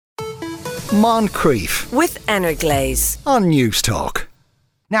Moncrief with Energlaze on News Talk.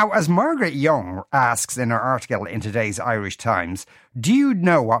 Now, as Margaret Young asks in her article in today's Irish Times, do you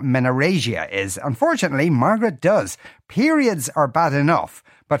know what menorrhagia is? Unfortunately, Margaret does. Periods are bad enough,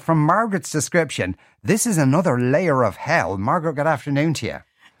 but from Margaret's description, this is another layer of hell. Margaret, good afternoon to you.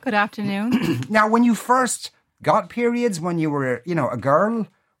 Good afternoon. Now, when you first got periods, when you were, a girl,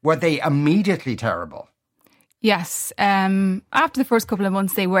 were they immediately terrible? Yes. After the first couple of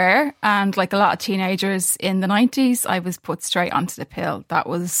months they were, and like a lot of teenagers in the 90s, I was put straight onto the pill. That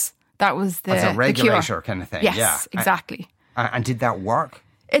was the As a regulator cure. kind of thing. Yes, yeah. exactly. And did that work?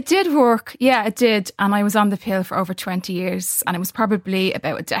 It did work. Yeah, it did. And I was on the pill for over 20 years. And it was probably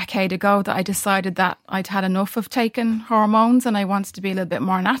about a decade ago that I decided that I'd had enough of taking hormones and I wanted to be a little bit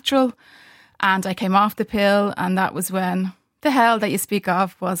more natural. And I came off the pill, and that was when the hell that you speak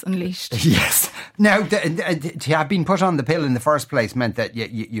of was unleashed. Yes. Now, to have been put on the pill in the first place meant that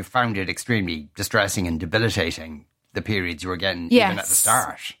you found it extremely distressing and debilitating, the periods you were getting even at the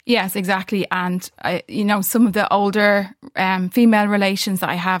start. Yes, exactly. And, some of the older female relations that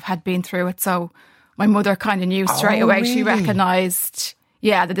I have had been through it. So my mother kind of knew straight away. Really? She recognised,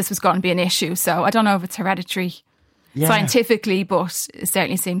 that this was going to be an issue. So I don't know if it's hereditary scientifically, but it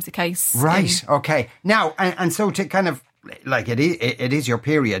certainly seems the case. Right. Okay. Now, and so to kind of, like it is your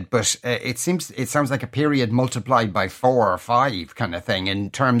period, but it sounds like a period multiplied by 4 or 5 kind of thing in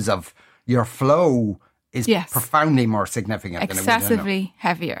terms of your flow is profoundly more significant. Excessively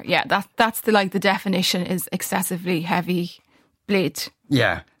heavier. Yeah, that's the definition is excessively heavy bleed.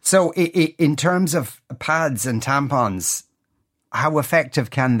 Yeah. So in terms of pads and tampons, how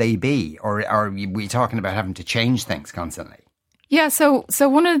effective can they be? Or are we talking about having to change things constantly? Yeah, so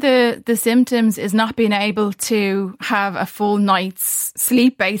one of the symptoms is not being able to have a full night's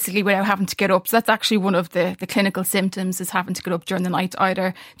sleep, basically, without having to get up. So that's actually one of the clinical symptoms, is having to get up during the night,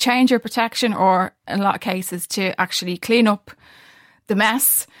 either change your protection or, in a lot of cases, to actually clean up the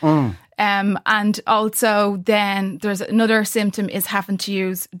mess. And also then there's another symptom is having to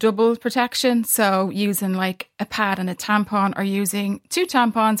use double protection. So using like a pad and a tampon, or using 2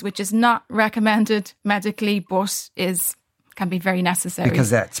 tampons, which is not recommended medically, but can be very necessary. Because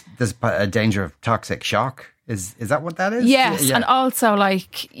there's a danger of toxic shock. Is that what that is? Yes, yeah. And also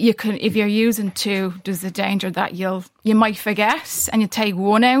you can, if you're using 2, there's a danger that you might forget, and you take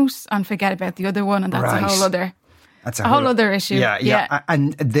one out and forget about the other one, and that's right. a whole other. That's a whole other issue. Yeah.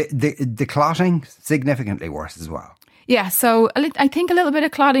 And the clotting significantly worse as well. Yeah, so I think a little bit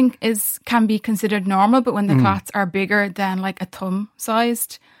of clotting can be considered normal, but when the clots are bigger than like a thumb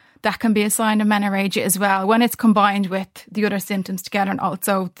sized, that can be a sign of menorrhagia as well, when it's combined with the other symptoms together, and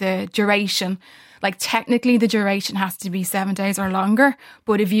also the duration. Like technically the duration has to be 7 days or longer,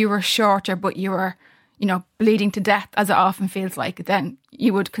 but if you were shorter but you were, bleeding to death, as it often feels like, then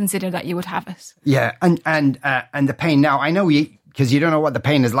you would consider that you would have it. Yeah, and the pain. Now, I know because you don't know what the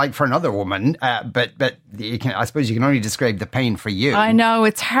pain is like for another woman, but I suppose you can only describe the pain for you. I know,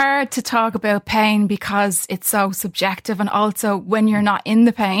 it's hard to talk about pain because it's so subjective, and also when you're not in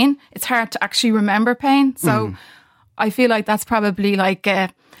the pain, it's hard to actually remember pain. So I feel like that's probably like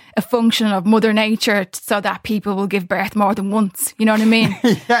a function of Mother Nature, so that people will give birth more than once. You know what I mean?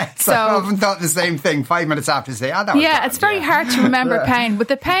 Yes, so, I often thought the same thing 5 minutes after say, that was bad. It's very hard to remember pain, but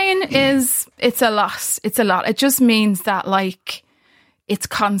the pain it's a lot. It's a lot. It just means that it's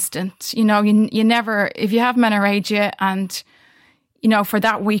constant. You never, if you have menorrhagia and, for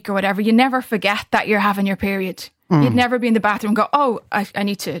that week or whatever, you never forget that you're having your period. You'd never be in the bathroom and go, oh, I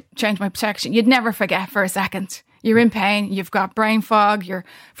need to change my protection. You'd never forget for a second. You're in pain. You've got brain fog.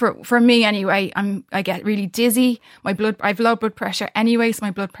 For me anyway, I get really dizzy. I've low blood pressure anyway, so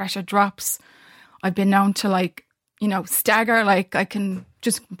my blood pressure drops. I've been known to stagger. I can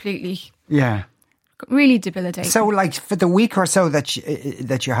just completely really debilitating. So for the week or so that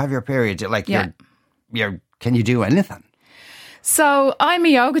you have your period, you're can you do anything? So I'm a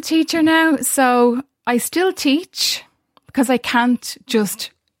yoga teacher now, so I still teach because I can't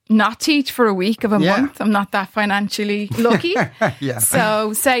just not teach for a week of a month. I'm not that financially lucky.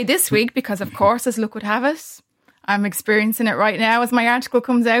 So say this week, because of course, as luck would have it, I'm experiencing it right now as my article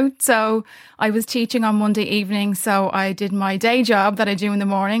comes out. So I was teaching on Monday evening. So I did my day job that I do in the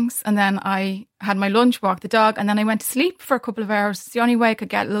mornings, and then I had my lunch, walked the dog, and then I went to sleep for a couple of hours. It's the only way I could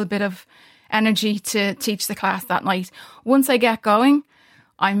get a little bit of energy to teach the class that night. Once I get going,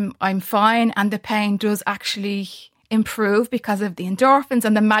 I'm fine, and the pain does actually improve because of the endorphins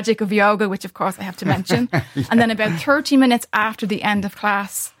and the magic of yoga, which of course I have to mention. And then about 30 minutes after the end of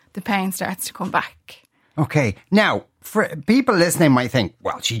class, the pain starts to come back. Okay. Now, for people listening might think,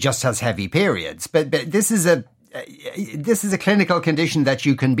 well, she just has heavy periods, but this is this is a clinical condition that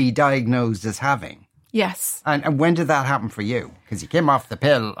you can be diagnosed as having. Yes. And when did that happen for you? Because you came off the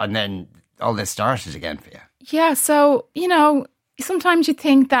pill and then all this started again for you. Yeah. So, sometimes you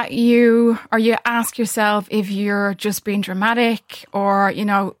think that you ask yourself if you're just being dramatic or,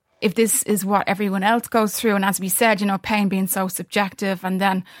 if this is what everyone else goes through. And as we said, pain being so subjective. And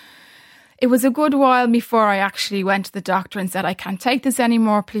then it was a good while before I actually went to the doctor and said, I can't take this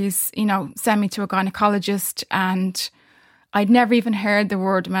anymore. Please, send me to a gynecologist. And I'd never even heard the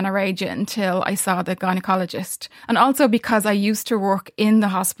word menorrhagia until I saw the gynecologist. And also because I used to work in the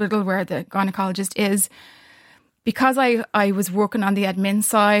hospital where the gynecologist is, because I was working on the admin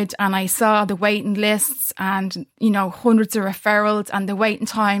side and I saw the waiting lists and, hundreds of referrals and the waiting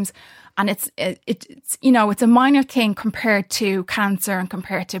times. And it's a minor thing compared to cancer and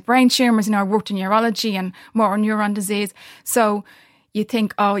compared to brain tumours. I worked in urology and motor neuron disease. So you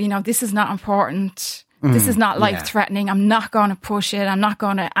think, this is not important. This is not life-threatening. I'm not going to push it. I'm not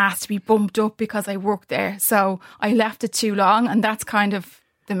going to ask to be bumped up because I work there. So I left it too long. And that's kind of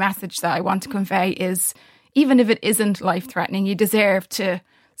the message that I want to convey is even if it isn't life-threatening, you deserve to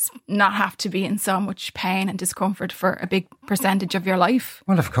not have to be in so much pain and discomfort for a big percentage of your life.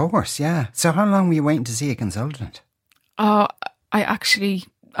 Well, of course, yeah. So how long were you waiting to see a consultant? Oh, I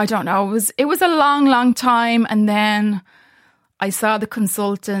don't know. It was a long, long time. And then I saw the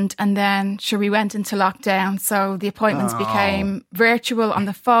consultant and then we went into lockdown. So the appointments became virtual on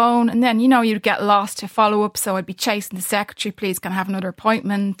the phone. And then, you'd get lost to follow up. So I'd be chasing the secretary, please, can I have another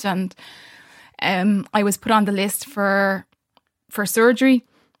appointment? And I was put on the list for surgery.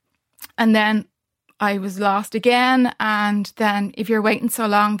 And then I was lost again. And then if you're waiting so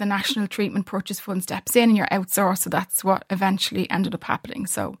long, the National Treatment Purchase Fund steps in and you're outsourced. So that's what eventually ended up happening.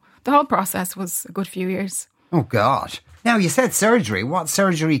 So the whole process was a good few years. Oh, God. Now, you said surgery. What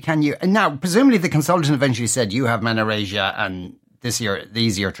surgery can you... Now, presumably the consultant eventually said you have menorrhagia and these are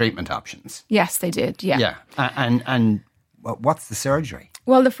your treatment options. Yes, they did, yeah. Yeah. And what's the surgery?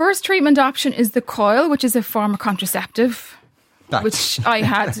 Well, the first treatment option is the coil, which is a form of contraceptive, which I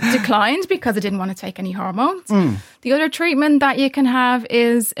had declined because I didn't want to take any hormones. The other treatment that you can have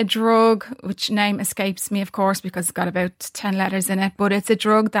is a drug, which name escapes me, of course, because it's got about 10 letters in it, but it's a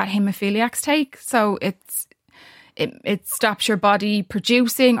drug that haemophiliacs take. So it stops your body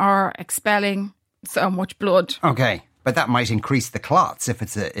producing or expelling so much blood. Okay. But that might increase the clots if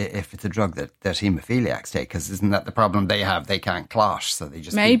it's a drug that haemophiliacs take, because isn't that the problem they have? They can't clot, so they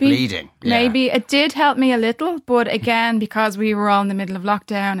just keep bleeding. Yeah. Maybe. It did help me a little, but again, because we were all in the middle of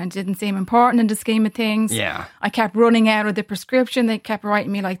lockdown and didn't seem important in the scheme of things, I kept running out of the prescription. They kept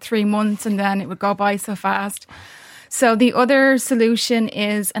writing me like 3 months and then it would go by so fast. So the other solution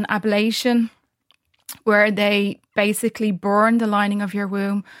is an ablation, where they basically burn the lining of your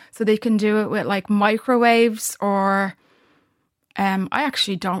womb. So they can do it with like microwaves or I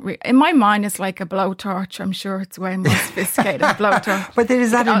actually don't in my mind it's like a blowtorch. I'm sure it's way more sophisticated blowtorch. But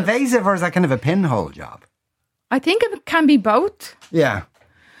is that invasive or is that kind of a pinhole job? I think it can be both. Yeah.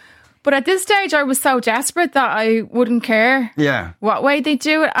 But at this stage I was so desperate that I wouldn't care what way they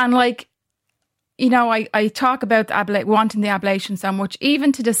do it. And like, I talk about wanting the ablation so much.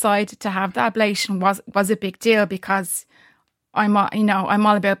 Even to decide to have the ablation was a big deal because I'm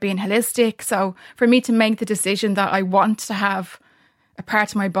all about being holistic. So for me to make the decision that I want to have a part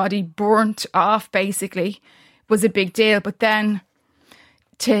of my body burnt off, basically, was a big deal. But then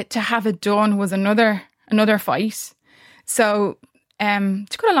to have it done was another fight. So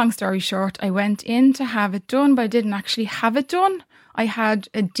to cut a long story short, I went in to have it done, but I didn't actually have it done. I had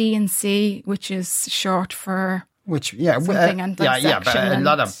a D&C, which is short for something and like but a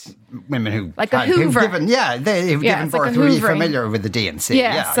lot of women who like a Hoover, who've given birth are really familiar with the D&C.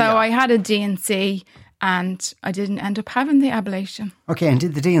 I had a D&C and I didn't end up having the ablation. Okay, and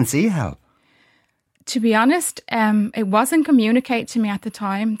did the D&C help? To be honest, it wasn't communicated to me at the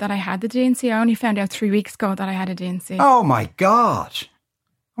time that I had the D&C. I only found out 3 weeks ago that I had a D&C. Oh my God!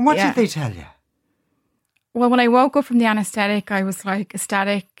 And what did they tell you? Well, when I woke up from the anaesthetic, I was like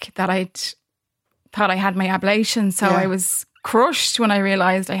ecstatic that I'd thought I had my ablation. So I was crushed when I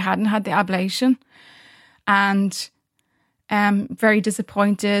realised I hadn't had the ablation and very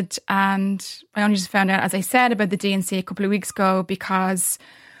disappointed. And I only just found out, as I said, about the D&C a couple of weeks ago because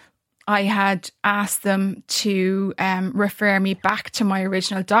I had asked them to refer me back to my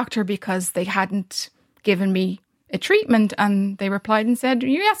original doctor because they hadn't given me a treatment, and they replied and said,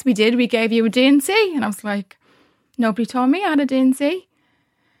 yes, we did. We gave you a D&C. And I was like, nobody told me I had a D&C.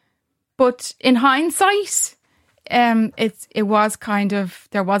 But in hindsight, it was kind of,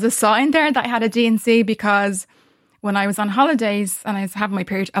 there was a sign there that I had a D&C because when I was on holidays and I was having my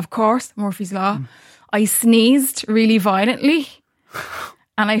period, of course, Murphy's Law, I sneezed really violently.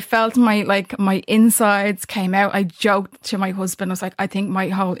 And I felt my insides came out. I joked to my husband. I was like, I think my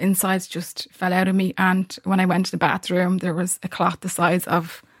whole insides just fell out of me. And when I went to the bathroom, there was a clot the size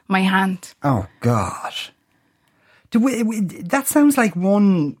of my hand. Oh, God. That sounds like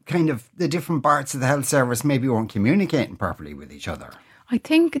one kind of the different parts of the health service maybe weren't communicating properly with each other. I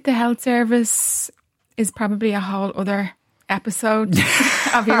think the health service is probably a whole other episode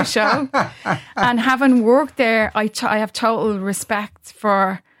of your show. And having worked there, I have total respect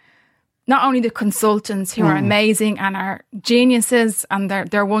for not only the consultants who are amazing and are geniuses and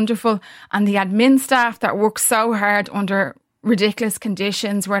they're wonderful, and the admin staff that work so hard under ridiculous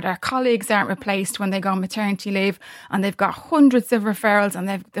conditions where their colleagues aren't replaced when they go on maternity leave, and they've got hundreds of referrals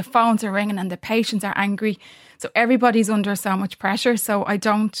and the phones are ringing and the patients are angry. So everybody's under so much pressure. So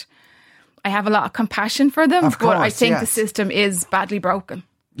I have a lot of compassion for them, but I think the system is badly broken.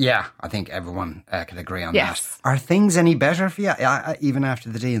 Yeah, I think everyone can agree on that. Are things any better for you, even after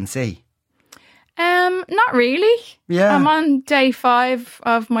the D&C? Not really. Yeah. I'm on day 5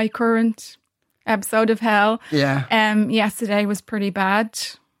 of my current episode of hell. Yeah. Yesterday was pretty bad.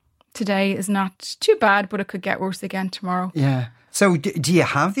 Today is not too bad, but it could get worse again tomorrow. Yeah. So do you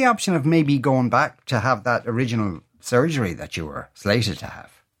have the option of maybe going back to have that original surgery that you were slated to have?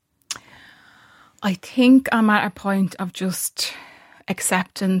 I think I'm at a point of just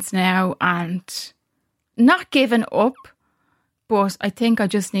acceptance now and not giving up, but I think I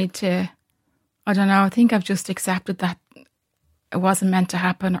just need to, I don't know, I think I've just accepted that it wasn't meant to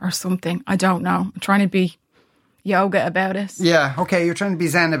happen or something. I don't know. I'm trying to be yoga about it. Yeah, okay, you're trying to be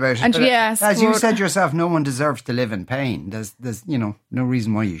zen about it. And but yes, as you said yourself, no one deserves to live in pain. There's no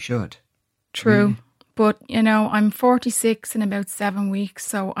reason why you should. True. Really. But, I'm 46 in about 7 weeks,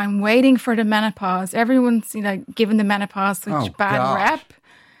 so I'm waiting for the menopause. Everyone's, giving the menopause such bad rep,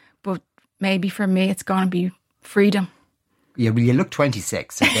 but maybe for me it's going to be freedom. Yeah, well, you look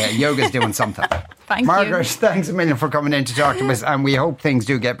 26, so yoga's doing something. Thank you. Margaret, thanks a million for coming in to talk to us, and we hope things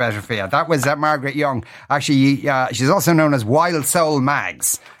do get better for you. That was Margaret Young. Actually, she's also known as Wild Soul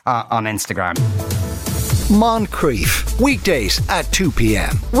Mags on Instagram. Moncrief, weekdays at 2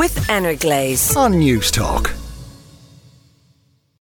 p.m. with Energlaze on News Talk.